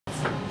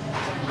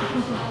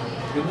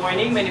Good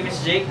morning, my name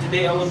is Jake.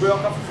 Today I will brew a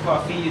cup of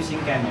coffee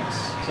using Chemex.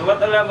 So what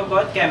I love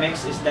about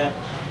Chemex is that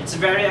it's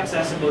very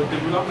accessible to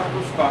brew a cup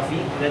of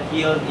coffee that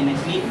yield in a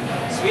clean,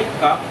 sweet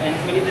cup and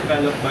fully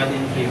developed body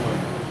and flavor.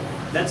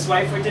 That's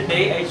why for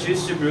today I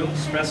choose to brew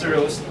espresso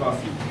roast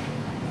coffee.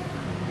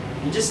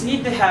 You just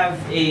need to have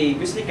a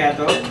whiskey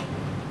kettle,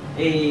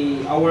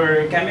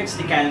 our Chemex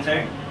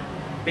decanter,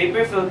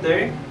 paper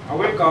filter,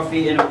 our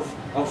coffee, and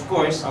of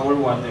course our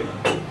water.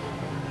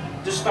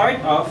 To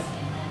start off,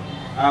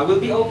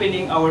 we'll be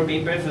opening our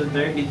paper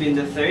filter between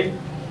the third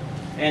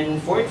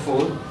and fourth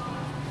fold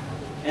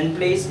and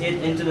place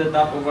it into the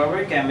top of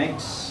our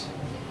Chemex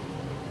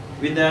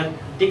with the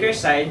thicker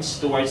sides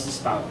towards the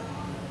spout.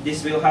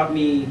 This will help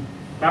me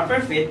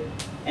proper fit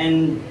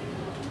and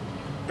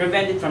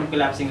prevent it from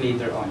collapsing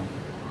later on.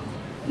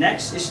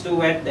 Next is to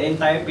wet the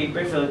entire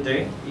paper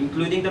filter,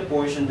 including the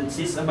portion that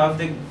sits above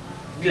the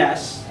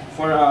glass,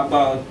 for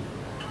about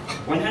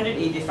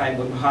 185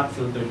 of hot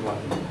filtered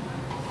water.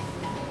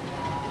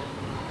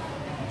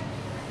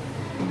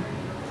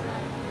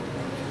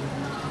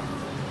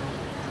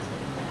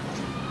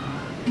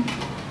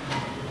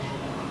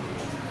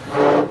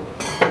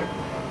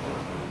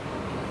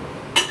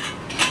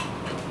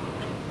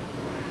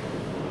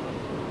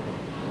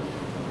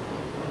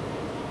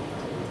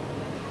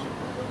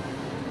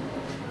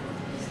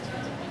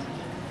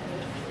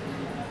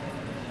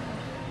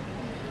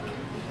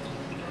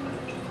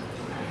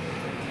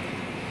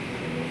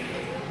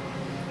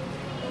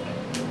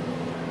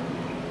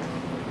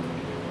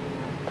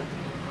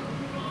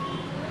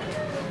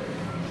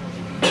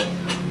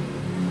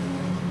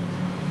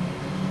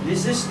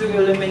 This is to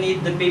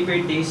eliminate the paper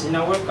taste in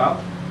our cup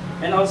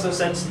and also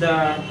sets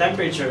the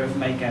temperature of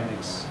my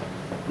Chemex.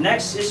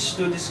 Next is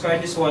to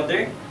discard this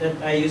water that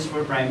I use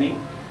for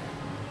priming.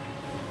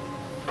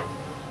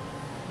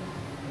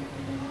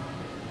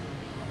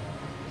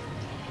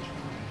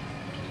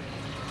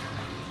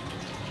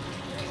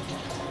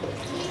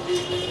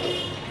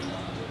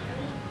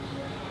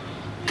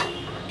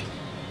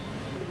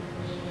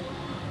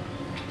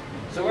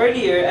 So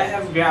earlier, I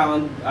have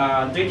ground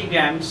 30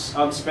 grams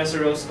of espresso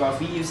roast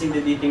coffee using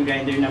the beating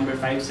grinder number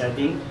 5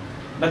 setting.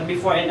 But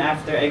before and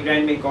after I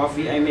grind my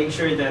coffee, I make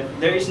sure that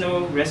there is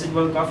no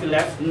residual coffee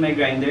left in my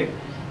grinder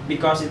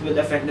because it would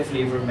affect the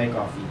flavor of my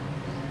coffee.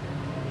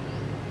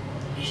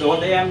 So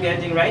what I am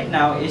getting right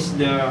now is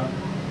the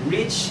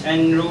rich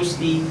and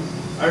roasty,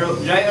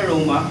 dry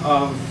aroma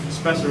of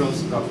espresso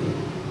roast coffee.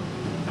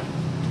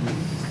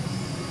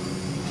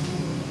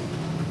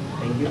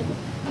 Thank you.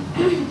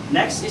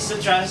 Next is to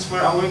transfer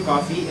our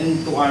coffee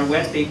into our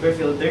wet paper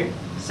filter,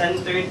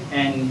 centered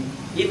and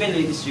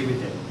evenly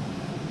distributed.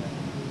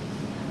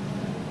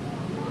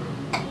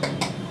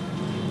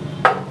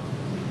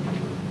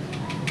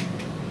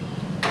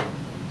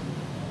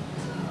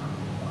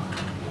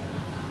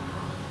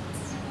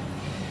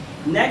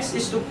 Next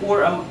is to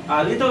pour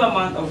a little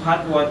amount of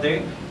hot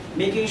water,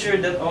 making sure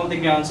that all the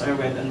grounds are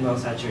wet and well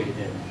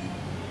saturated.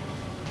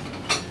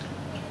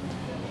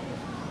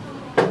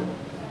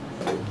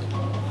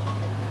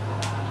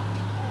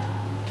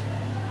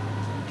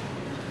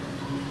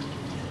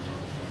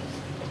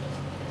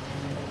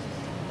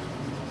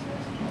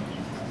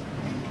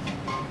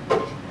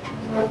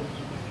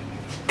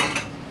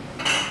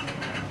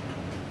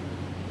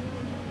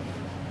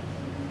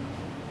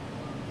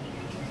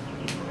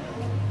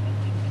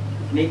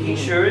 Making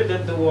sure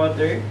that the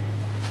water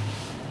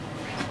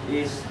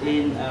is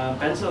in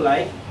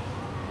pencil-like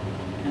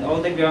and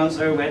all the grounds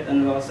are wet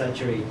and well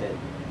saturated.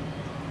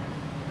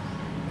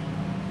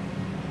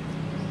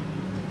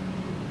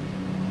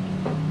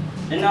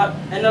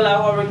 And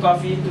allow our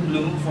coffee to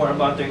bloom for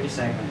about 30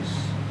 seconds.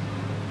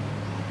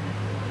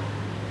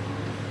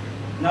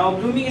 Now,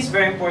 blooming is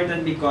very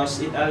important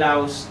because it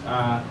allows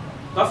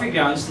coffee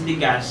grounds to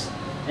degas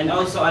and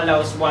also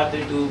allows water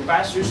to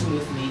pass through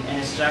smoothly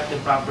and extract the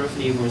proper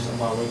flavors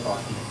of our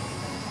coffee.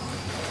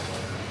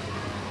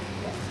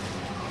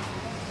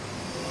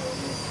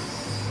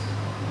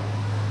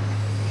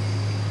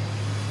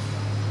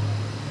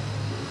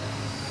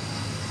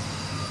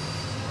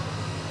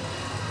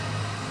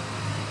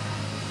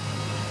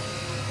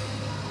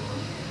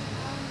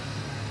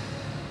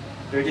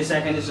 "30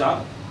 seconds is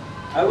up.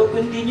 I will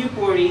continue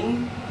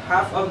pouring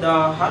half of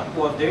the hot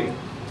water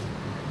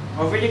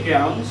over the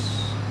grounds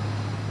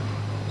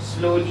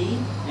slowly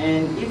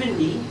and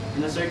evenly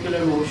in a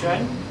circular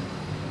motion,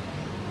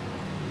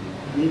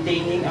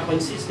 maintaining a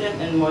consistent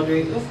and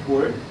moderate of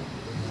pour,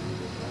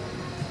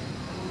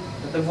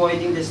 but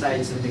avoiding the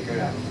sides of the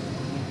carafe.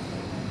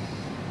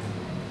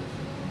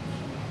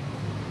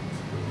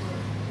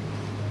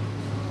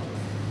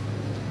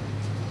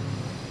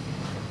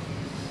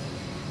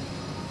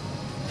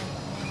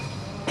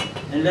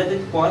 And let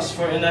it pause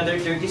for another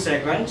 30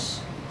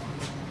 seconds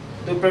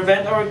to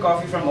prevent our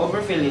coffee from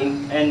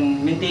overfilling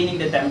and maintaining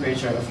the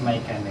temperature of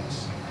my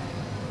Chemex.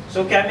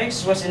 So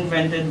Chemex was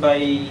invented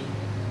by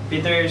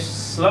Peter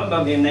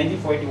Slumbag in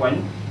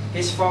 1941.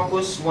 His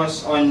focus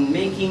was on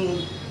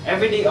making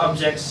everyday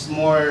objects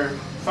more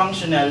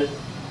functional,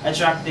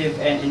 attractive,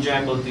 and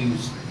enjoyable to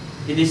use.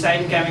 he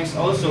designed Chemex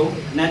also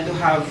not to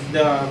have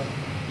the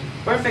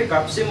perfect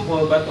cup,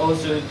 simple, but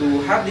also to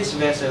have this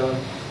vessel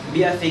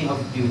be a thing of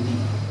beauty.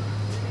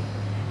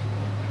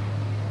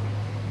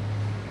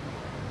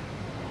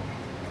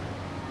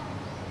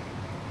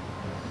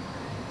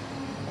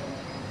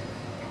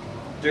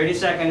 "30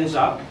 seconds is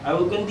up. I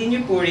will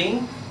continue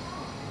pouring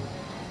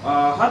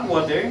hot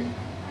water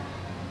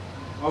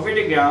over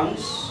the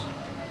grounds,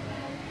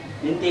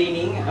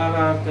 maintaining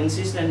a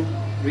consistent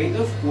rate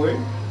of pour,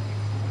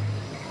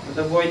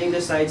 but avoiding the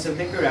sides of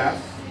the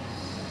carafe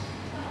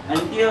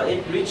until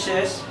it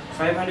reaches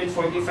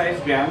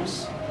 545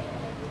 grams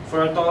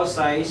for a tall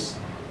size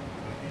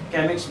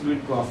Chemex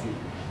brewed coffee.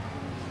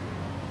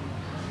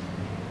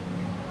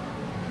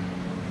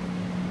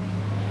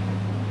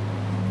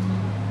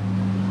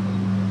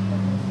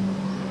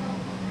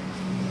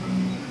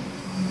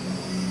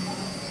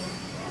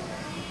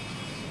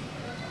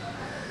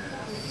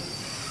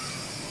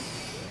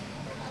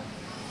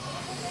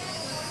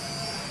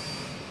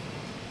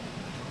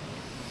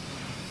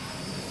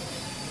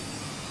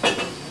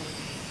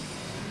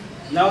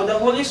 Now, the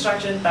whole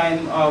extraction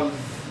time of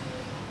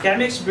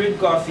Chemex brewed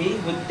coffee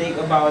would take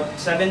about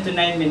 7 to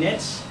 9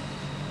 minutes.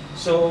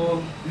 So,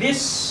 this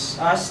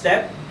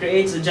step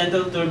creates a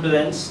gentle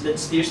turbulence that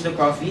steers the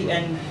coffee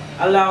and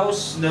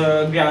allows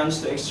the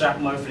grounds to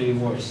extract more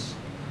flavors.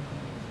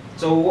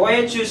 So,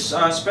 why I choose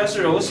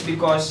espresso roast?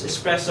 Because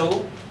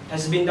espresso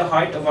has been the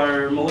heart of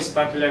our most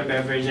popular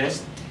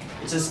beverages.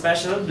 It's a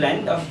special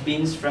blend of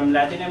beans from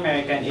Latin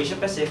America and Asia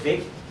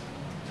Pacific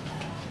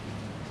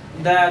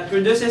that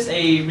produces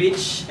a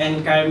rich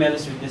and caramel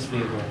sweetness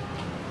flavor.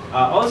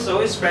 Also,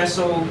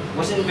 espresso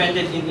was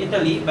invented in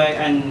Italy by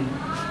an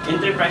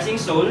enterprising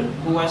soul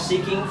who was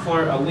seeking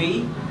for a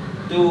way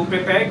to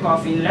prepare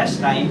coffee in less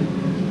time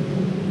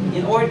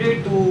in order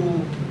to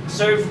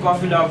serve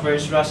coffee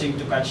lovers rushing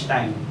to catch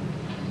time,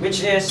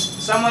 which is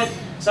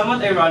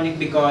somewhat ironic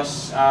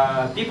because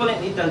people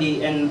in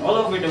Italy and all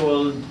over the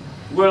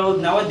world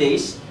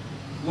nowadays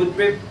would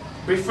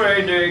prefer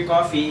their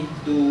coffee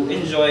to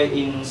enjoy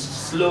in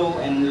slow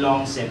and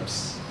long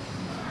sips.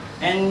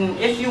 And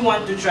if you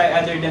want to try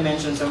other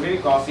dimensions of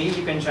your coffee,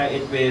 you can try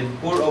it with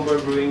pour-over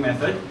brewing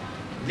method.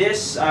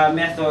 This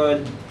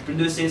method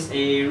produces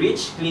a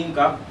rich, clean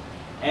cup,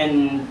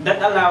 and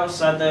that allows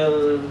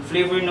subtle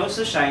flavor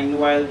notes to shine,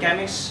 while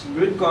Chemex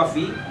brewed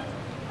coffee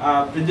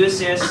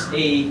produces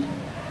a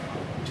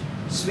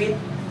sweet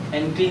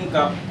and clean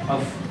cup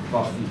of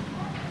coffee.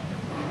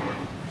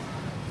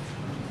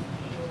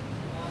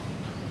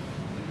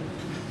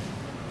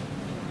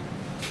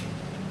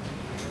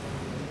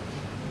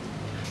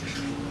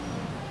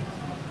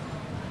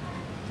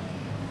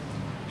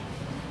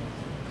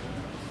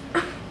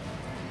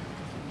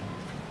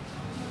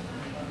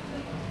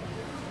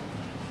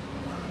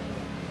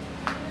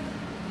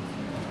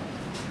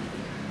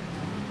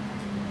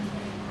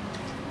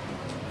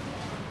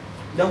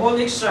 The whole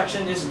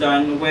extraction is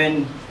done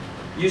when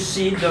you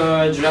see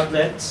the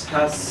droplets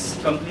has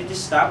completely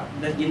stopped.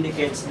 That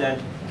indicates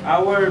that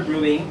our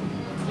brewing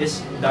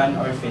is done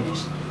or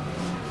finished.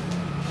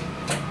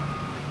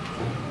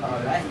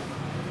 Alright.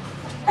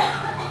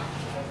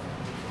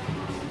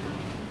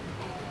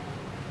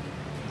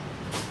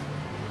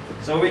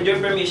 So with your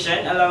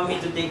permission, allow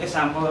me to take a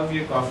sample of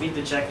your coffee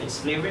to check its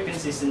flavor,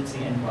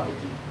 consistency, and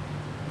quality.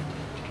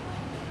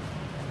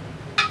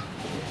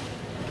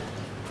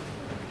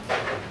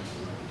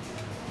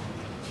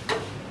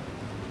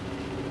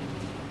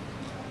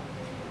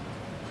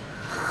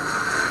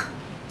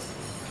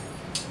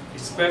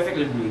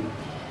 Perfectly brewed.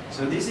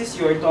 So this is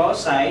your tall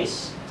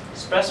size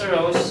espresso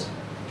roast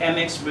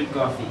Chemex brewed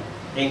coffee.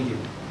 Thank you.